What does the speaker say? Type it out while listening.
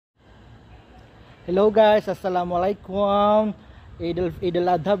Hello guys, Assalamualaikum. Eid'L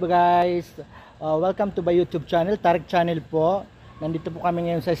Adha guys. Welcome to my YouTube channel, Tarik Channel po. Nandito po kami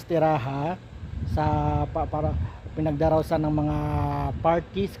ngayon sa Istiraha sa para pinagdarausan ng mga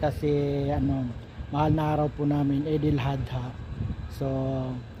parties kasi mahal na araw po namin, Eid'L Adha. So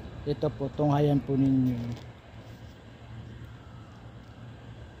ito po, tunghayan po ninyo.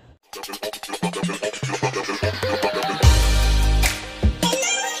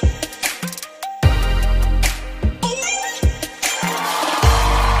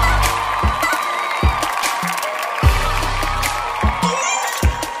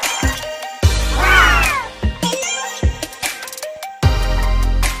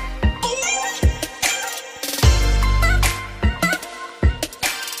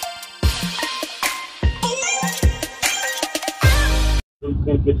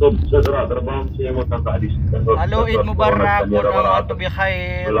 Halo, Eid Mubarak, wa bi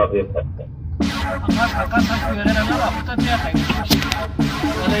khair.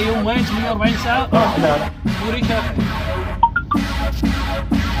 أنا يومين 48 ساعة وريك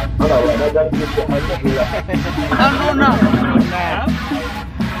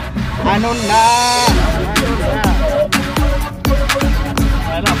Anuna.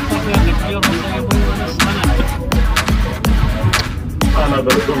 أنا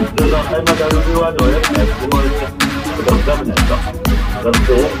درسهم إذا أنا درسي واجو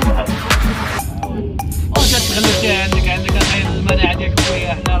أو تغلب شيء عندك الحين المناعة ديالك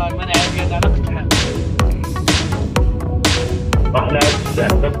قوية، احنا راه المناعة ديالنا على قدها. احنا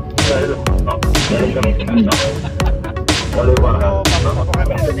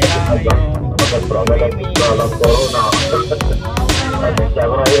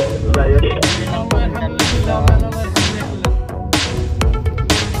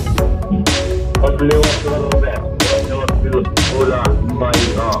قبل وقت الربع وقت الأولى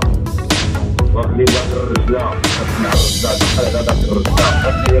ماينا وقت وقت الرجلة نسمع الرجلة دخل هذاك الرجلة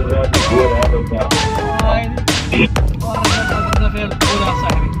قبل الغد هو هذا ورنا في الأولى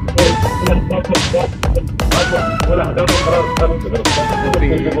صاحبي. ولا حدا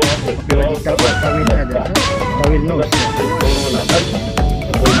طويل نوس.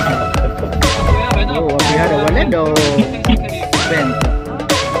 وفي هذا ولد أو بنت؟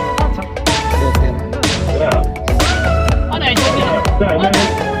 أنا عجبتني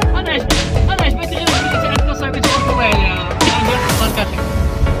غير عندك صاحبي تبارك الله يعني عندي اتصال كافي.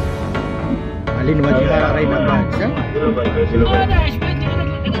 علينا وجهها رينا بعد أنا عجبتني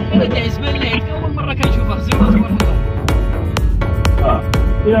أنا تعزبان لي أول مرة كنشوفها زوينة تبارك الله.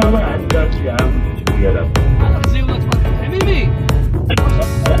 يا ما عندك يا عم يا لا أنا زوينة تبارك الله. عميمي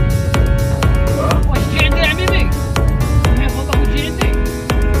واش تجي عندي عميمي؟ هي فوطة وتجي عندي؟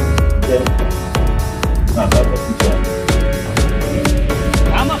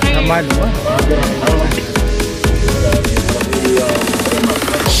 عما خير.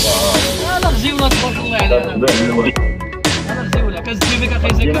 أنا غزيولة تبارك الله عليك. أنا غزيولة كنزيبك أخي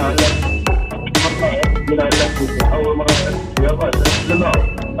زكي. أول مرة يا باشا لا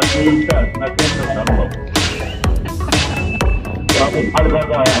أكيد ما كنت أعرف. يا أبو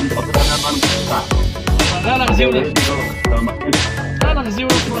الغداء يا عم أنا ما نقطع. لا غزيولة. أنا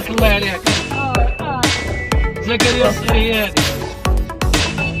غزيولة تبارك الله عليك. زكريا الصغير.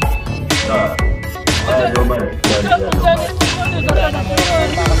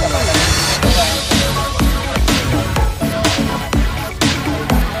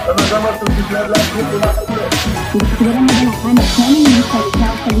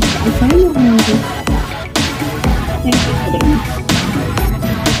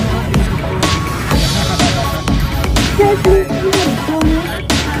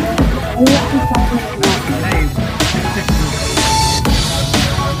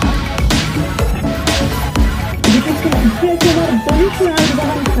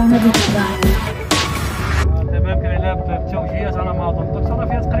 تمام كلام بتوجيهات انا ما اظن الدكتوره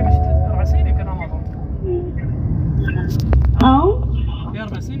فيها تقريبا 4 سنين يمكن انا ما اظن. فيها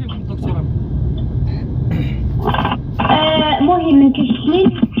 4 سنين يمكن الدكتوره. مهم يمكن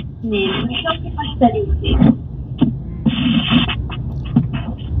 2 سنين مش كيفاش تالي.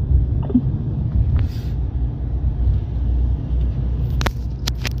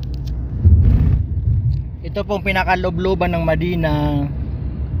 Ito pong pinakalobloban ng Madina.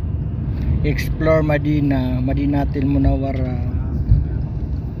 Explore Madinatul Munawwarah.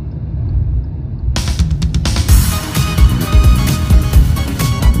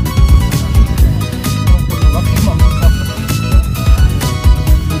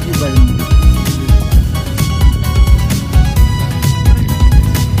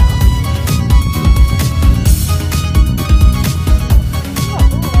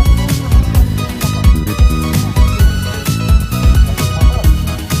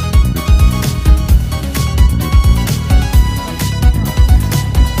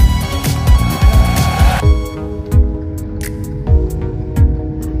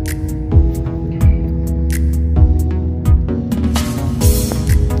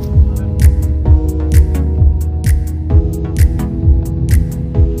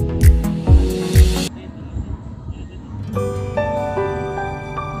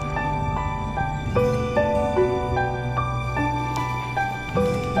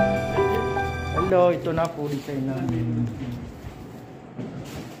 ito na po design namin.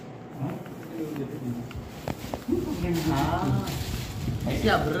 Ay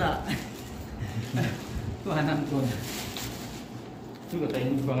siya, bra. Tuhanan ko. Suga tayo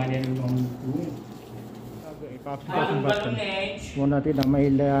ng pangalan ng mga ito. Ang balon edge. Muna natin ang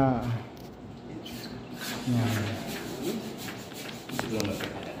maila.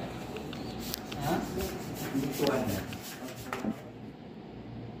 Ha? Tuhan na.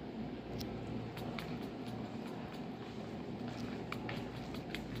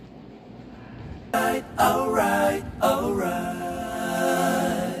 Alright.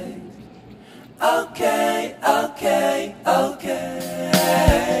 Okay. Alright.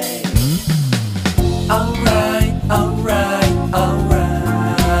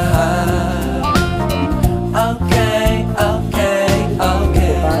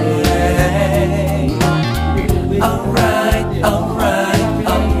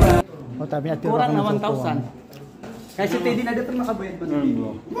 O tabi natin. Kurang na 1,000. Kasi Teddy na dito makabayad ba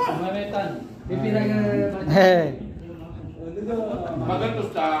dito? Mametan. Pipira ka. Magatos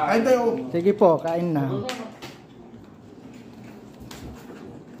ta. Sige po, kain na.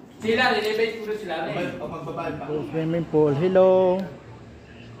 Sila, nilibate ko sila. Swimming pool. Hello.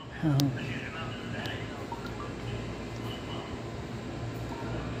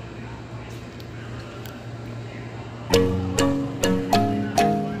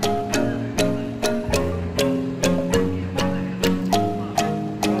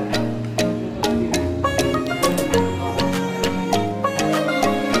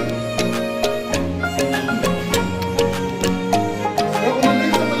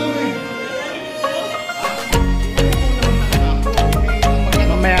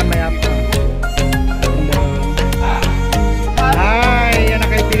 Maya pa. Hello. Hi, yan ang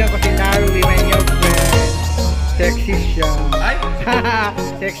kaibigan ko si Narwi, my new friend. Sexy siya.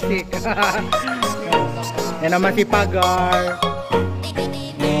 Sexy. Yan naman si Pagar.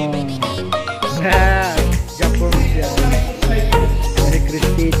 Japon siya. Si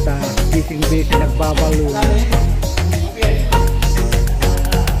Cristita. Bising-bising nagbabalo.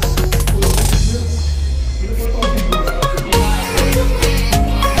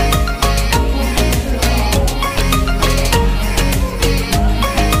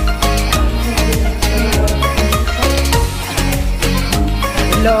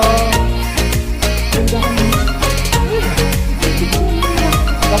 Hello.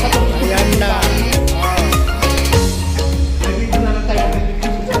 Ayan na.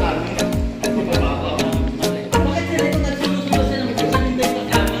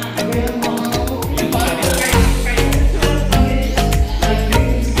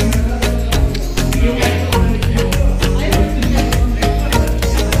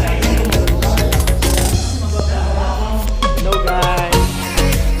 Hello guys.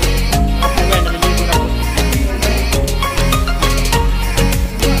 Ayan, naliligo na po.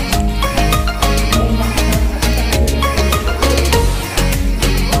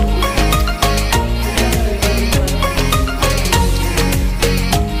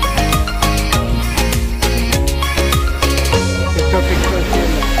 Picture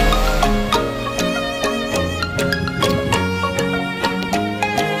sila.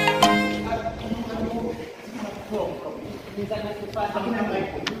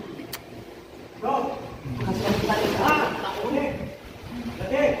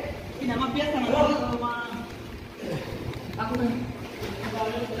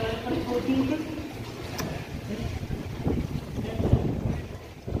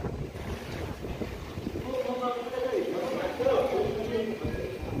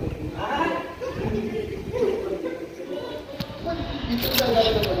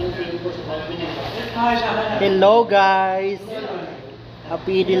 Hello guys.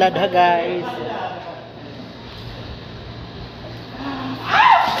 Happy Eid'L Adha guys.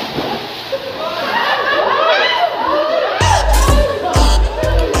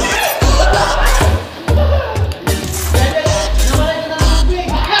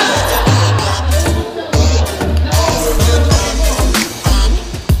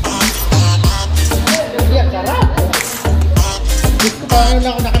 Iya, sarap. Gusto ko lang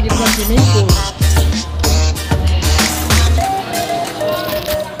ako nakadip ng swimming pool.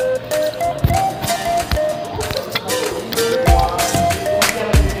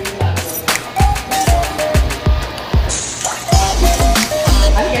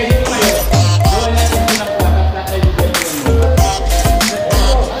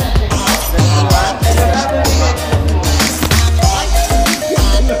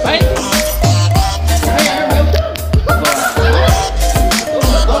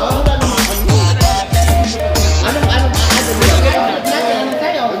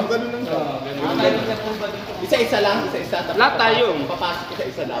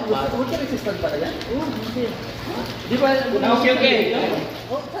 stand pala yan? Oo, hindi. Di ba? Okay, okay.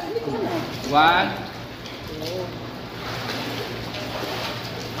 Oh, hindi ko na. One.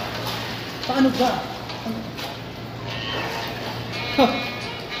 Paano ba?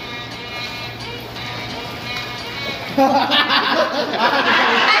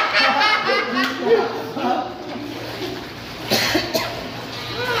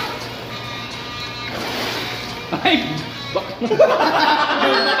 Ay! Bak.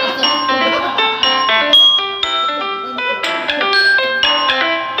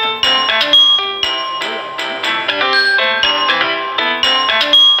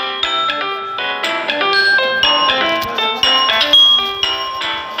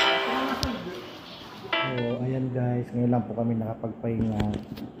 So, ayan guys, ngayon lang po kami nakapagpahinga.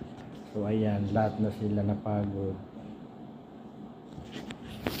 So, ayan, lahat na sila napagod.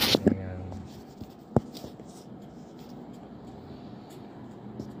 Ayan.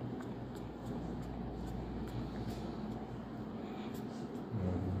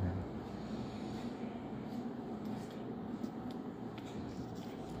 Ayan.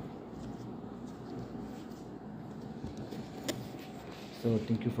 So,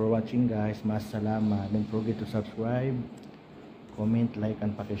 thank you for watching guys. Mas salamat. Don't forget to subscribe, comment, like,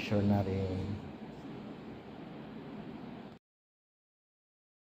 and pakishare na rin.